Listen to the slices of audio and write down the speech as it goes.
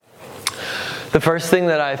The first thing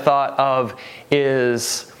that I thought of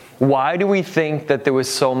is, why do we think that there was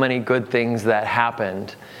so many good things that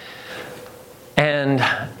happened? And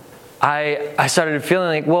I started feeling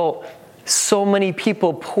like, well, so many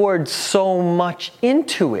people poured so much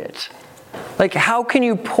into it. Like, how can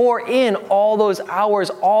you pour in all those hours,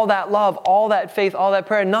 all that love, all that faith, all that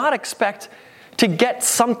prayer, and not expect to get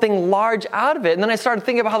something large out of it? And then I started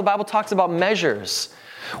thinking about how the Bible talks about measures.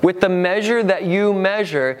 With the measure that you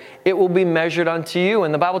measure, it will be measured unto you.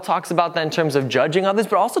 And the Bible talks about that in terms of judging others,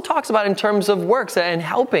 but also talks about it in terms of works and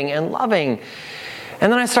helping and loving.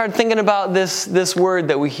 And then I started thinking about this word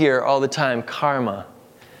that we hear all the time, karma.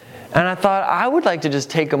 And I thought I would like to just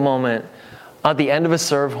take a moment at the end of a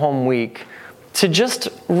Serve Home week to just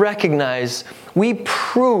recognize we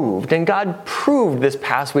proved, and God proved this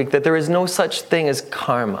past week, that there is no such thing as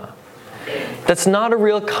karma. That's not a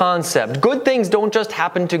real concept. Good things don't just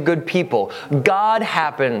happen to good people. God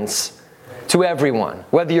happens to everyone,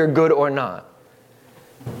 whether you're good or not.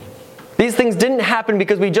 These things didn't happen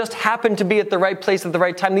because we just happened to be at the right place at the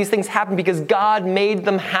right time. These things happened because God made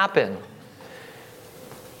them happen.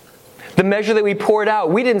 The measure that we poured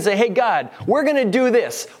out, we didn't say, hey, God, we're going to do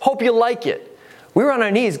this. Hope you like it. We were on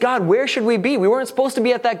our knees. God, where should we be? We weren't supposed to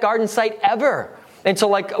be at that garden site ever. Until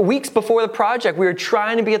like weeks before the project, we were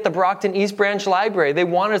trying to be at the Brockton East Branch Library. They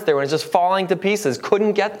wanted us there when it was just falling to pieces.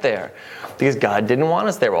 Couldn't get there because God didn't want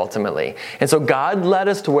us there ultimately. And so God led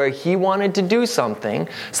us to where He wanted to do something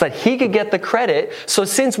so that He could get the credit. So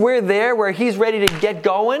since we're there where He's ready to get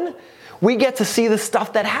going, we get to see the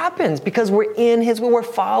stuff that happens because we're in His will, we're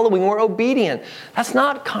following, we're obedient. That's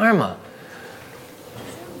not karma.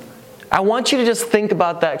 I want you to just think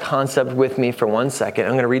about that concept with me for 1 second.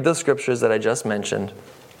 I'm going to read those scriptures that I just mentioned.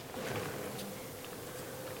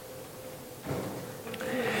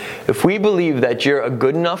 If we believe that you're a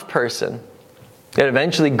good enough person, that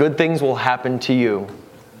eventually good things will happen to you,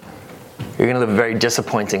 you're going to live a very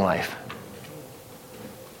disappointing life.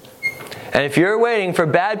 And if you're waiting for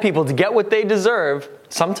bad people to get what they deserve,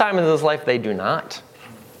 sometime in this life they do not.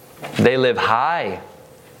 They live high.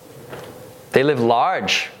 They live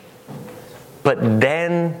large. But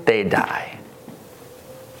then they die.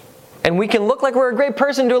 And we can look like we're a great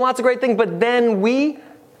person doing lots of great things, but then we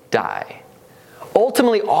die.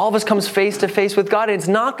 Ultimately, all of us comes face to face with God. And it's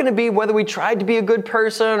not going to be whether we tried to be a good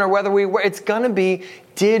person or whether we were. It's going to be,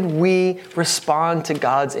 did we respond to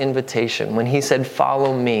God's invitation? When He said,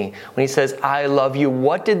 follow me. When He says, I love you.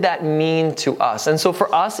 What did that mean to us? And so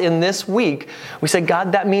for us in this week, we said,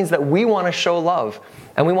 God, that means that we want to show love.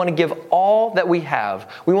 And we want to give all that we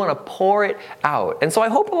have. We want to pour it out. And so I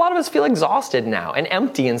hope a lot of us feel exhausted now and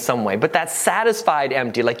empty in some way. But that satisfied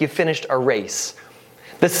empty, like you finished a race.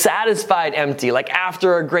 The satisfied empty, like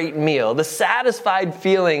after a great meal. The satisfied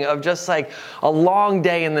feeling of just like a long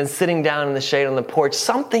day and then sitting down in the shade on the porch.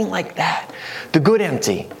 Something like that. The good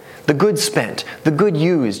empty. The good spent. The good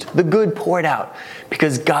used. The good poured out.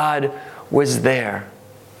 Because God was there.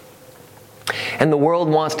 And the world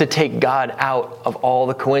wants to take God out of all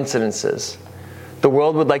the coincidences. The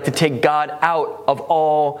world would like to take God out of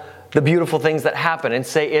all the beautiful things that happen and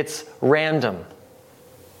say it's random.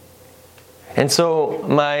 And so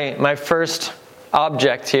my first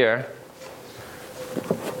object here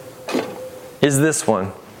is this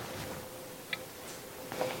one.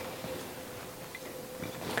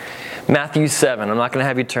 Matthew 7. I'm not going to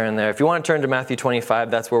have you turn there. If you want to turn to Matthew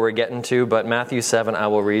 25, that's where we're getting to. But Matthew 7, I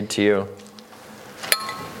will read to you.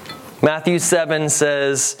 Matthew 7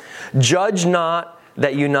 says, judge not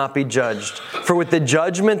that you not be judged. For with the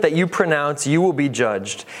judgment that you pronounce, you will be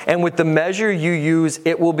judged. And with the measure you use,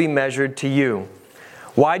 it will be measured to you.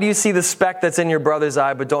 Why do you see the speck that's in your brother's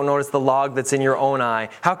eye, but don't notice the log that's in your own eye?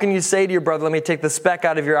 How can you say to your brother, let me take the speck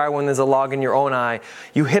out of your eye when there's a log in your own eye?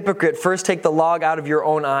 You hypocrite, first take the log out of your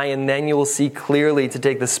own eye, and then you will see clearly to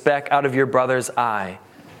take the speck out of your brother's eye.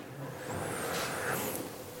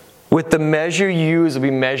 With the measure you use will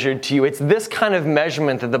be measured to you. It's this kind of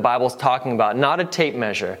measurement that the Bible's talking about, not a tape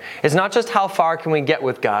measure. It's not just how far can we get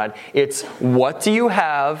with God. It's what do you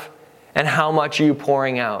have and how much are you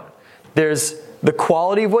pouring out. There's the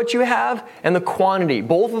quality of what you have and the quantity.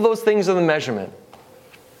 Both of those things are the measurement.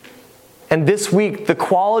 And this week, the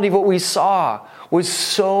quality of what we saw was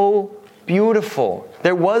so beautiful.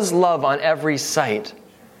 There was love on every site.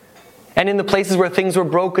 And in the places where things were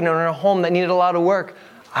broken in our home that needed a lot of work,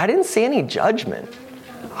 I didn't see any judgment.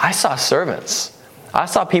 I saw servants. I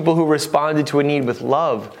saw people who responded to a need with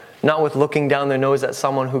love, not with looking down their nose at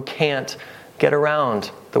someone who can't get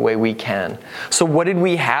around the way we can. So what did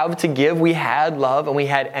we have to give? We had love and we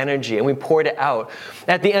had energy and we poured it out.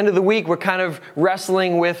 At the end of the week, we're kind of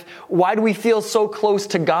wrestling with why do we feel so close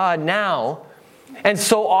to God now And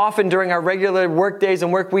so often during our regular work days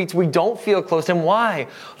and work weeks, we don't feel close. And why?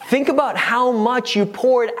 Think about how much you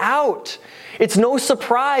poured out. It's no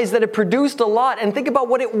surprise that it produced a lot. And think about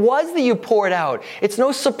what it was that you poured out. It's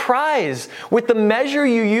no surprise with the measure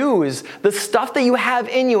you use, the stuff that you have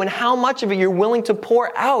in you, and how much of it you're willing to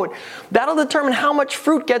pour out. That'll determine how much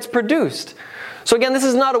fruit gets produced. So again, this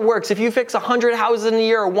is not a works. If you fix 100 houses in a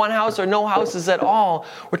year, or one house, or no houses at all,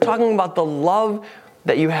 we're talking about the love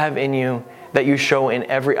that you have in you, that you show in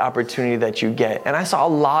every opportunity that you get. And I saw a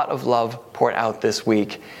lot of love poured out this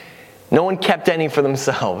week. No one kept any for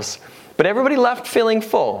themselves, but everybody left feeling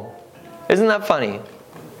full. Isn't that funny?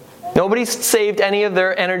 Nobody saved any of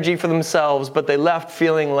their energy for themselves, but they left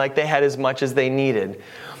feeling like they had as much as they needed.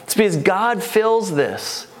 It's because God fills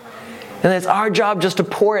this. And it's our job just to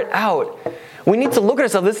pour it out. We need to look at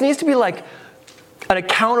ourselves. This needs to be like an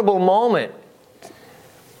accountable moment.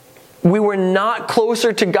 We were not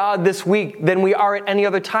closer to God this week than we are at any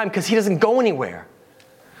other time because He doesn't go anywhere.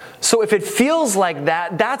 So if it feels like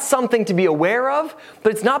that, that's something to be aware of.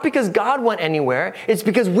 But it's not because God went anywhere. It's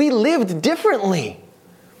because we lived differently.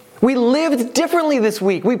 We lived differently this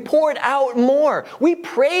week. We poured out more. We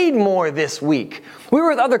prayed more this week. We were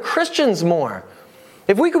with other Christians more.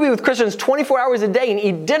 If we could be with Christians 24 hours a day and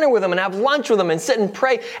eat dinner with them and have lunch with them and sit and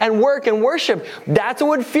pray and work and worship, that's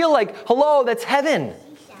what it would feel like. Hello, that's heaven.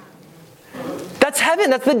 That's heaven.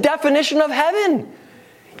 That's the definition of heaven.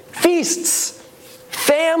 Feasts,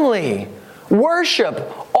 family,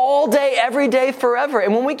 worship, all day, every day, forever.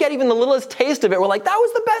 And when we get even the littlest taste of it, we're like, that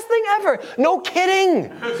was the best thing ever. No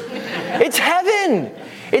kidding. It's heaven.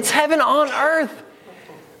 It's heaven on earth.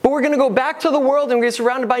 But we're going to go back to the world and we're going to be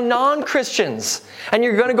surrounded by non-Christians. And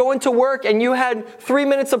you're going to go into work and you had 3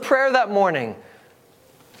 minutes of prayer that morning.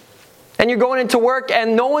 And you're going into work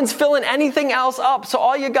and no one's filling anything else up. So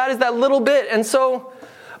all you got is that little bit. And so,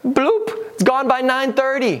 bloop, it's gone by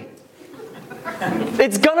 9:30.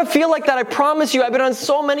 It's going to feel like that, I promise you. I've been on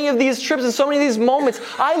so many of these trips and so many of these moments.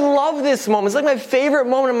 I love this moment. It's like my favorite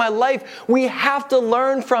moment in my life. We have to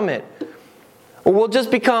learn from it. Or we'll just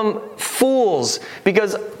become fools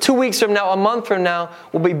because 2 weeks from now, a month from now,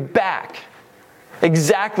 we'll be back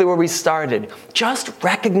exactly where we started. Just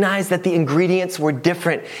recognize that the ingredients were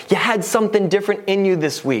different. You had something different in you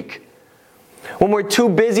this week. When we're too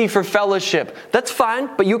busy for fellowship, that's fine,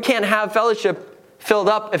 but you can't have fellowship filled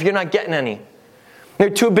up if you're not getting any. You're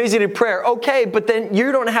too busy to prayer. Okay, but then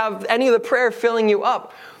you don't have any of the prayer filling you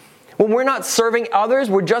up. When we're not serving others,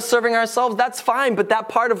 we're just serving ourselves, that's fine. But that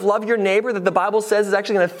part of love your neighbor that the Bible says is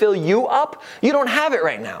actually going to fill you up, you don't have it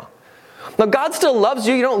right now. Now, God still loves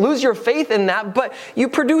you. You don't lose your faith in that, but you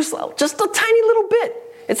produce just a tiny little bit.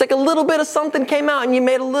 It's like a little bit of something came out and you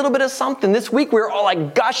made a little bit of something. This week we were all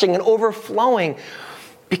like gushing and overflowing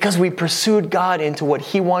because we pursued God into what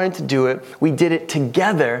He wanted to do it. We did it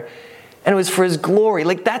together and it was for His glory.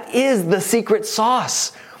 Like that is the secret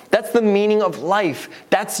sauce. That's the meaning of life.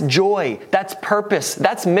 That's joy. That's purpose.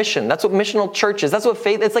 That's mission. That's what missional church is. That's what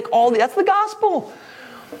faith, it's like that's the gospel.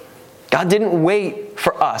 God didn't wait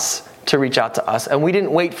for us to reach out to us. And we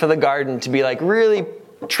didn't wait for the garden to be like really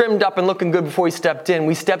trimmed up and looking good before we stepped in.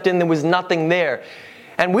 We stepped in, there was nothing there.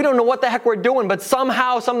 And we don't know what the heck we're doing, but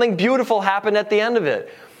somehow something beautiful happened at the end of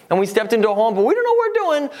it. And we stepped into a home, but we don't know what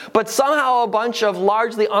we're doing. But somehow a bunch of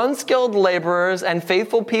largely unskilled laborers and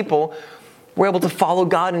faithful people were able to follow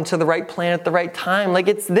God into the right plan at the right time. Like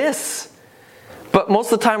it's this. But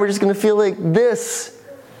most of the time we're just going to feel like this.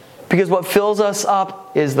 Because what fills us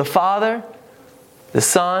up is the Father, the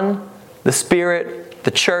Son, the Spirit,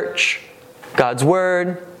 the church, God's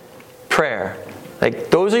Word, prayer.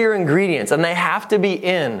 Like those are your ingredients and they have to be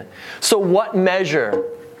in. So what measure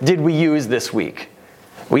did we use this week?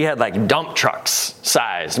 We had like dump trucks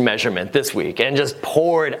size measurement this week and just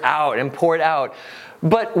poured out and poured out.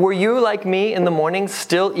 But were you like me in the morning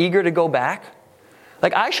still eager to go back?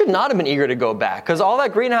 Like I should not have been eager to go back because all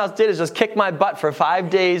that greenhouse did is just kick my butt for 5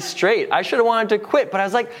 days straight. I should have wanted to quit, but I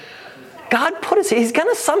was like, God put us here. He's going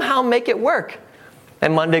to somehow make it work.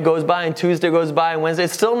 And Monday goes by and Tuesday goes by and Wednesday.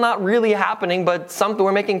 It's still not really happening, but something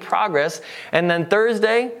we're making progress. And then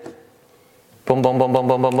Thursday, boom, boom, boom, boom,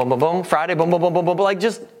 boom, boom, boom, boom, boom. Friday, boom, boom, boom, boom, boom. Like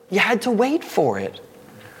just, you had to wait for it.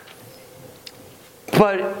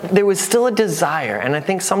 But there was still a desire, and I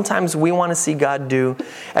think sometimes we want to see God do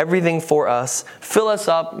everything for us, fill us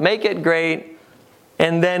up, make it great,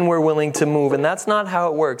 and then we're willing to move. And that's not how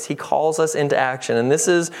it works. He calls us into action. And this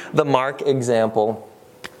is the Mark example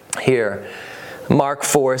here. Mark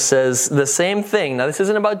 4 says the same thing. Now, this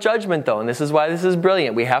isn't about judgment, though, and this is why this is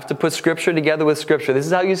brilliant. We have to put Scripture together with Scripture. This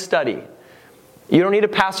is how you study. You don't need a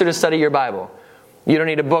pastor to study your Bible. You don't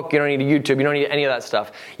need a book, you don't need a YouTube, you don't need any of that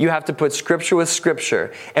stuff. You have to put Scripture with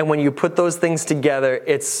Scripture. And when you put those things together,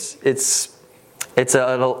 it's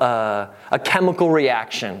a chemical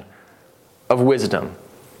reaction of wisdom.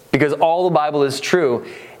 Because all the Bible is true.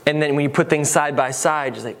 And then when you put things side by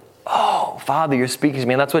side, you're like, oh, Father, you're speaking to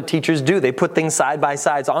me. And that's what teachers do. They put things side by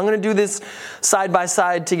side. So I'm going to do this side by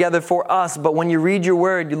side together for us. But when you read your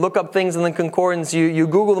word, you look up things in the concordance, you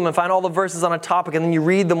Google them and find all the verses on a topic, and then you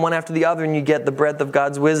read them one after the other, and you get the breadth of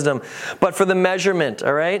God's wisdom. But for the measurement,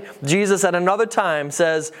 all right, Jesus at another time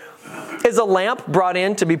says, is a lamp brought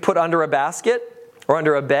in to be put under a basket or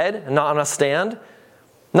under a bed and not on a stand?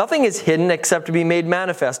 Nothing is hidden except to be made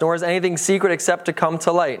manifest, nor is anything secret except to come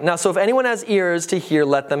to light. Now, so if anyone has ears to hear,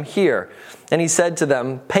 let them hear. And he said to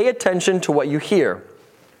them, pay attention to what you hear.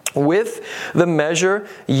 With the measure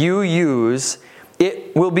you use,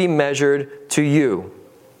 it will be measured to you,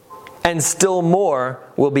 and still more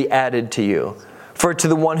will be added to you. For to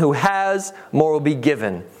the one who has, more will be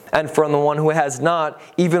given, and from the one who has not,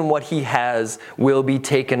 even what he has will be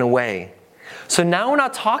taken away. So now we're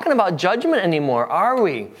not talking about judgment anymore, are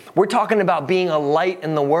we? We're talking about being a light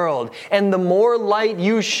in the world. And the more light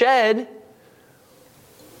you shed,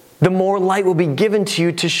 the more light will be given to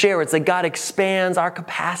you to share. It's like God expands our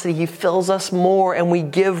capacity. He fills us more and we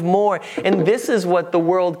give more. And this is what the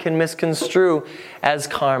world can misconstrue as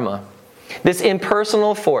karma. This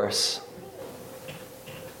impersonal force.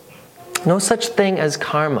 No such thing as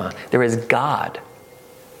karma. There is God.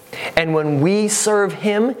 And when we serve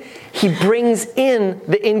Him, He brings in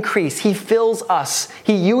the increase. He fills us.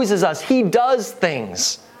 He uses us. He does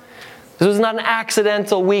things. This was not an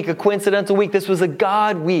accidental week, a coincidental week. This was a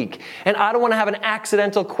God week. And I don't want to have an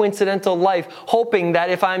accidental, coincidental life, hoping that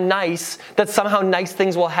if I'm nice, that somehow nice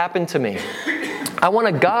things will happen to me. I want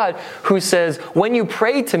a God who says, when you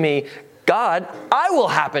pray to me, God, I will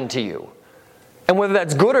happen to you. And whether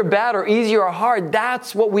that's good or bad or easy or hard,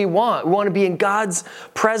 that's what we want. We want to be in God's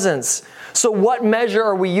presence. So what measure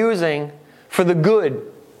are we using for the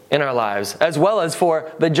good in our lives, as well as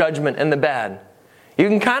for the judgment and the bad? You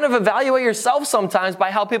can kind of evaluate yourself sometimes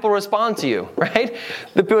by how people respond to you, right?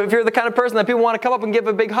 If you're the kind of person that people want to come up and give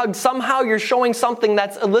a big hug, somehow you're showing something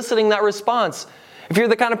that's eliciting that response. If you're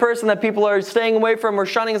the kind of person that people are staying away from or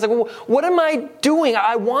shunning, it's like, well, what am I doing?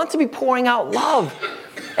 I want to be pouring out love.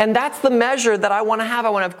 And that's the measure that I want to have. I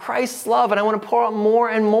want to have Christ's love, and I want to pour out more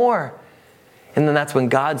and more. And then that's when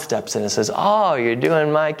God steps in and says, oh, you're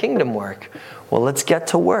doing my kingdom work. Well, let's get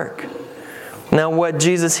to work. Now, what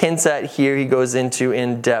Jesus hints at here, he goes into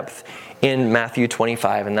in depth in Matthew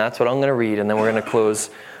 25. And that's what I'm going to read, and then we're going to close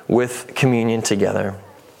with communion together.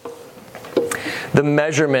 The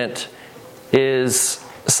measurement is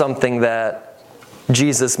something that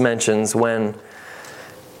Jesus mentions when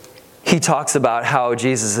he talks about how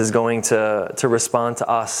Jesus is going to respond to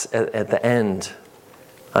us at the end,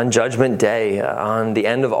 on Judgment Day, on the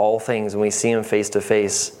end of all things, when we see him face to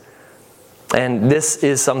face. And this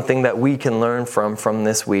is something that we can learn from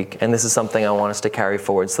this week, and this is something I want us to carry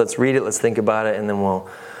forward. So let's read it, let's think about it, and then we'll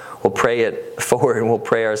pray it forward, and we'll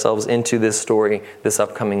pray ourselves into this story this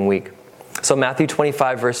upcoming week. So Matthew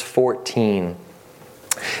 25, verse 14.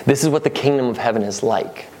 This is what the kingdom of heaven is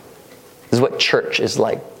like. This is what church is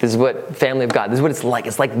like. This is what family of God, this is what it's like.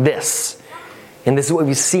 It's like this. And this is what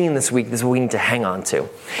we've seen this week. This is what we need to hang on to.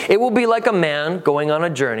 It will be like a man going on a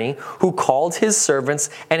journey who called his servants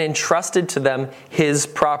and entrusted to them his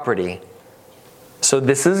property. So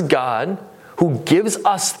this is God who gives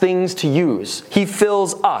us things to use. He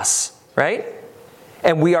fills us, right?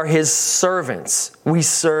 And we are his servants. We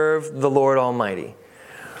serve the Lord Almighty.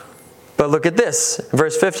 But look at this.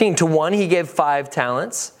 Verse 15. To one he gave 5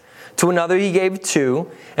 talents. To another he gave 2.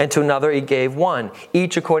 And to another he gave 1.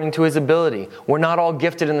 Each according to his ability. We're not all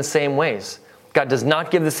gifted in the same ways. God does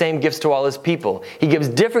not give the same gifts to all his people. He gives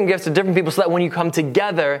different gifts to different people so that when you come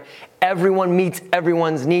together, everyone meets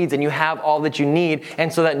everyone's needs and you have all that you need,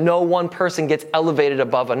 and so that no one person gets elevated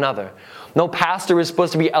above another. No pastor is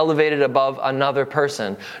supposed to be elevated above another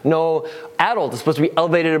person. No adult is supposed to be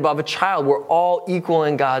elevated above a child. We're all equal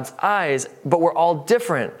in God's eyes, but we're all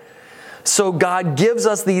different. So God gives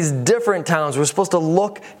us these different talents. We're supposed to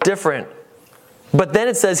look different. But then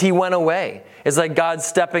it says he went away. It's like God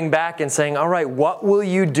stepping back and saying, all right, what will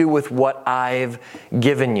you do with what I've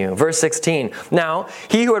given you? Verse 16. Now,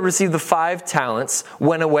 he who had received the 5 talents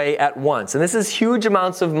went away at once. And this is huge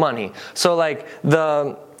amounts of money. So like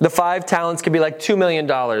the The 5 talents could be like $2 million.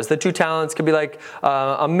 The 2 talents could be like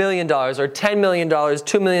 $1 million or $10 million,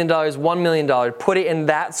 $2 million, $1 million. Put it in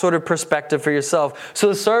that sort of perspective for yourself. So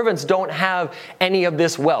the servants don't have any of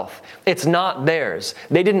this wealth. It's not theirs.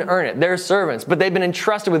 They didn't earn it. They're servants, but they've been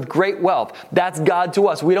entrusted with great wealth. That's God to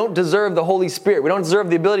us. We don't deserve the Holy Spirit. We don't deserve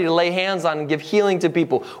the ability to lay hands on and give healing to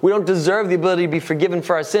people. We don't deserve the ability to be forgiven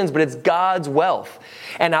for our sins, but it's God's wealth.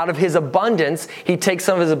 And out of His abundance, He takes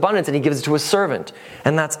some of His abundance and He gives it to a servant.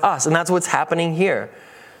 And that's us. And that's what's happening here.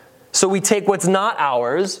 So we take what's not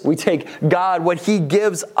ours. We take God, what He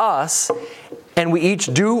gives us, and we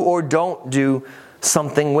each do or don't do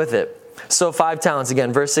something with it. So 5 talents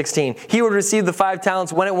again, verse 16. He would receive the 5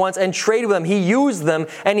 talents, went at once and traded with them. He used them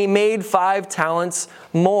and he made 5 talents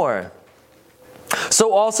more.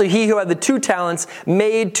 So also he who had the 2 talents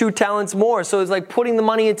made 2 talents more. So it's like putting the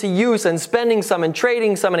money into use and spending some and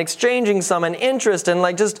trading some and exchanging some and interest and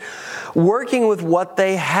like just working with what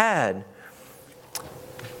they had.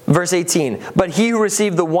 Verse 18, but he who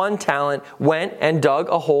received the 1 talent went and dug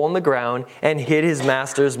a hole in the ground and hid his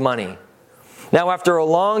master's money. Now after a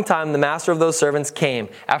long time, the master of those servants came.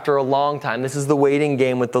 After a long time, this is the waiting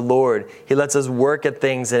game with the Lord. He lets us work at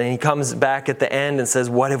things and He comes back at the end and says,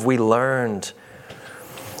 what have we learned?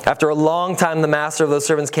 After a long time, the master of those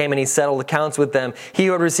servants came and he settled accounts with them. He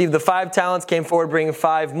who had received the 5 talents came forward bringing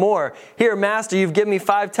 5 more. Here, master, you've given me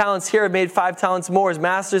 5 talents. Here, I've made 5 talents more. His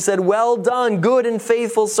master said, well done, good and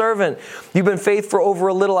faithful servant. You've been faithful over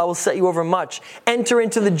a little. I will set you over much. Enter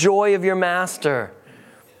into the joy of your master.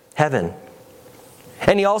 Heaven.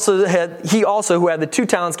 And he also who had the 2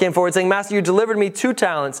 talents came forward saying, Master, you delivered me 2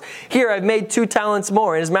 talents. Here I've made 2 talents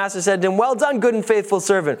more. And his master said to him, well done, good and faithful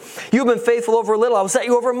servant. You've been faithful over a little. I will set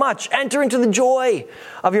you over much. Enter into the joy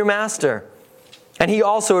of your master. And he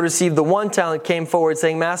also who received the 1 talent came forward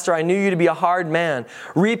saying, Master, I knew you to be a hard man,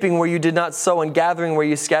 reaping where you did not sow and gathering where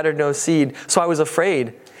you scattered no seed. So I was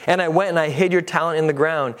afraid. And I went and I hid your talent in the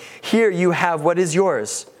ground. Here you have what is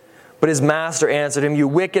yours. But his master answered him, you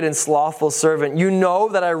wicked and slothful servant, you know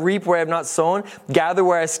that I reap where I have not sown, gather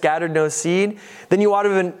where I scattered no seed. Then you ought to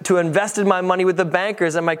have invested my money with the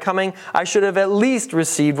bankers. At my coming, I should have at least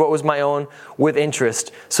received what was my own with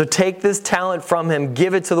interest. So take this talent from him,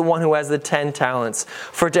 give it to the one who has the 10 talents.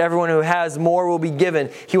 For to everyone who has, more will be given.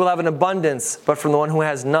 He will have an abundance, but from the one who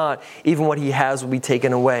has not, even what he has will be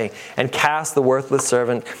taken away. And cast the worthless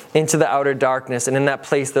servant into the outer darkness, and in that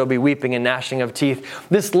place there will be weeping and gnashing of teeth.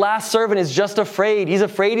 This last servant is just afraid. He's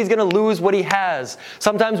afraid he's going to lose what he has.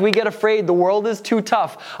 Sometimes we get afraid the world is too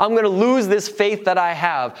tough. I'm going to lose this faith that I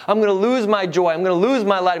have. I'm going to lose my joy. I'm going to lose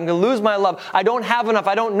my light. I'm going to lose my love. I don't have enough.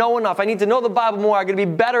 I don't know enough. I need to know the Bible more. I'm going to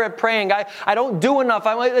be better at praying. I don't do enough.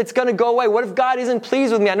 It's going to go away. What if God isn't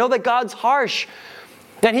pleased with me? I know that God's harsh.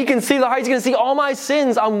 And He can see the heart. He's going to see all my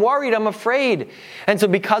sins. I'm worried. I'm afraid. And so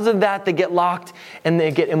because of that, they get locked and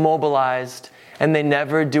they get immobilized. And they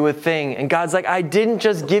never do a thing. And God's like, I didn't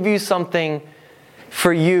just give you something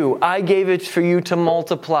for you. I gave it for you to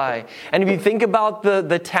multiply. And if you think about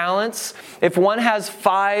the talents, if one has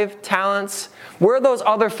 5 talents, where are those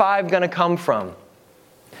other 5 going to come from?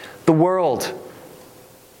 The world.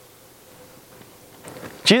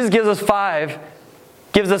 Jesus gives us 5,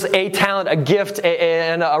 gives us a talent, a gift,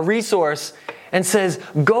 and a resource, and says,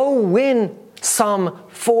 go win some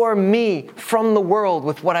for me from the world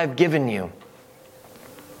with what I've given you.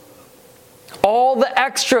 All the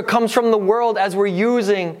extra comes from the world as we're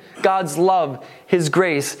using God's love, His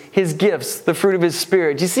grace, His gifts, the fruit of His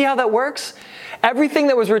Spirit. Do you see how that works? Everything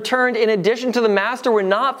that was returned in addition to the master were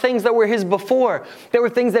not things that were his before. They were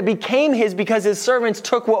things that became his because his servants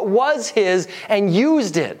took what was his and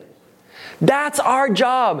used it. That's our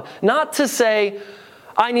job. Not to say,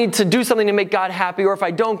 I need to do something to make God happy, or if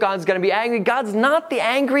I don't, God's going to be angry. God's not the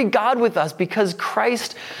angry God with us because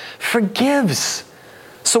Christ forgives.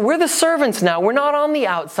 So we're the servants now. We're not on the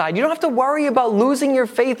outside. You don't have to worry about losing your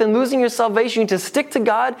faith and losing your salvation. You need to stick to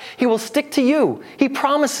God. He will stick to you. He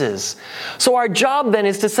promises. So our job then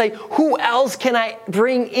is to say, who else can I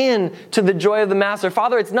bring in to the joy of the Master?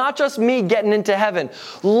 Father, it's not just me getting into heaven.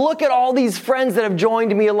 Look at all these friends that have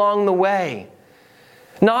joined me along the way.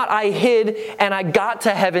 Not I hid and I got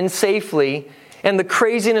to heaven safely, and the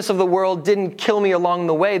craziness of the world didn't kill me along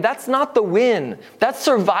the way. That's not the win. That's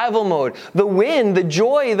survival mode. The win, the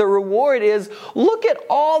joy, the reward is, look at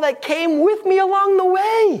all that came with me along the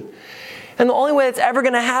way. And the only way that's ever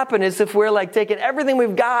going to happen is if we're like taking everything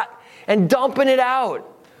we've got and dumping it out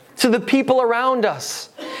to the people around us.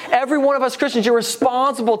 Every one of us Christians, you're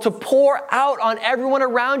responsible to pour out on everyone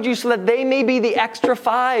around you so that they may be the extra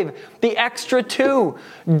 5, the extra 2.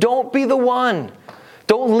 Don't be the one.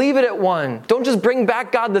 Don't leave it at one. Don't just bring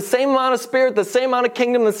back God the same amount of spirit, the same amount of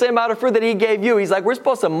kingdom, the same amount of fruit that he gave you. He's like, we're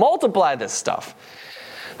supposed to multiply this stuff.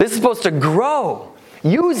 This is supposed to grow.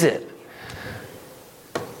 Use it.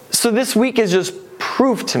 So this week is just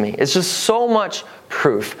proof to me. It's just so much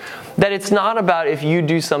proof that it's not about if you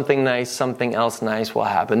do something nice, something else nice will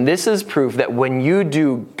happen. This is proof that when you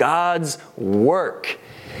do God's work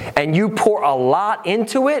and you pour a lot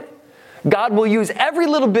into it, God will use every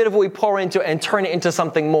little bit of what we pour into it and turn it into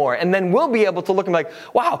something more. And then we'll be able to look and be like,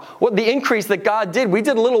 wow, what the increase that God did. We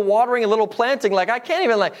did a little watering, a little planting. Like, I can't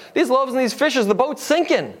even, these loaves and these fishes, the boat's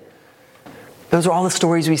sinking. Those are all the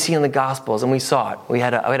stories we see in the Gospels, and we saw it. We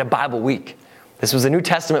had a Bible week. This was a New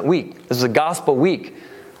Testament week. This was a Gospel week.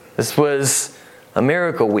 This was a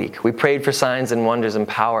miracle week. We prayed for signs and wonders and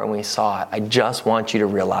power, and we saw it. I just want you to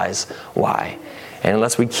realize why. And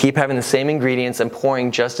unless we keep having the same ingredients and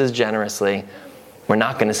pouring just as generously, we're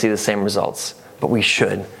not going to see the same results. But we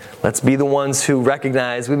should. Let's be the ones who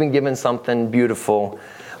recognize we've been given something beautiful.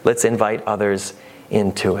 Let's invite others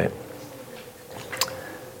into it.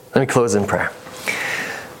 Let me close in prayer.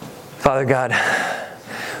 Father God,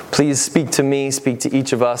 please speak to me, speak to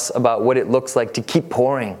each of us about what it looks like to keep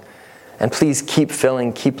pouring. And please keep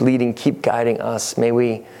filling, keep leading, keep guiding us. May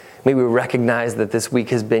we recognize that this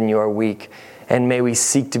week has been your week. And may we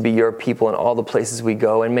seek to be your people in all the places we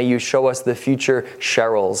go. And may you show us the future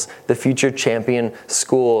Cheryls, the future champion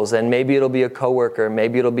schools. And maybe it'll be a coworker.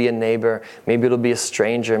 Maybe it'll be a neighbor. Maybe it'll be a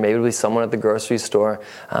stranger. Maybe it'll be someone at the grocery store.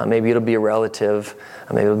 Maybe it'll be a relative.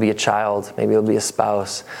 Maybe it'll be a child. Maybe it'll be a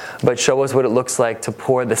spouse. But show us what it looks like to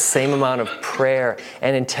pour the same amount of prayer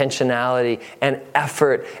and intentionality and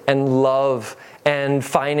effort and love and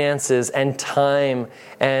finances and time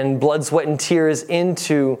and blood, sweat, and tears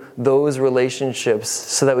into those relationships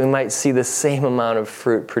so that we might see the same amount of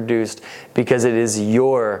fruit produced, because it is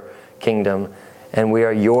your kingdom and we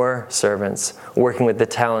are your servants working with the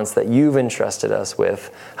talents that you've entrusted us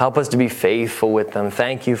with. Help us to be faithful with them.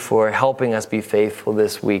 Thank you for helping us be faithful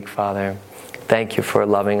this week, Father. Thank you for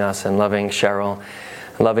loving us and loving Cheryl,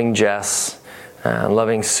 loving Jess,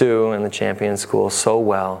 loving Sue and the Champion School so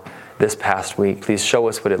well this past week. Please show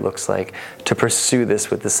us what it looks like to pursue this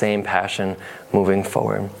with the same passion moving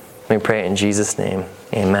forward. We pray it in Jesus' name.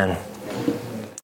 Amen.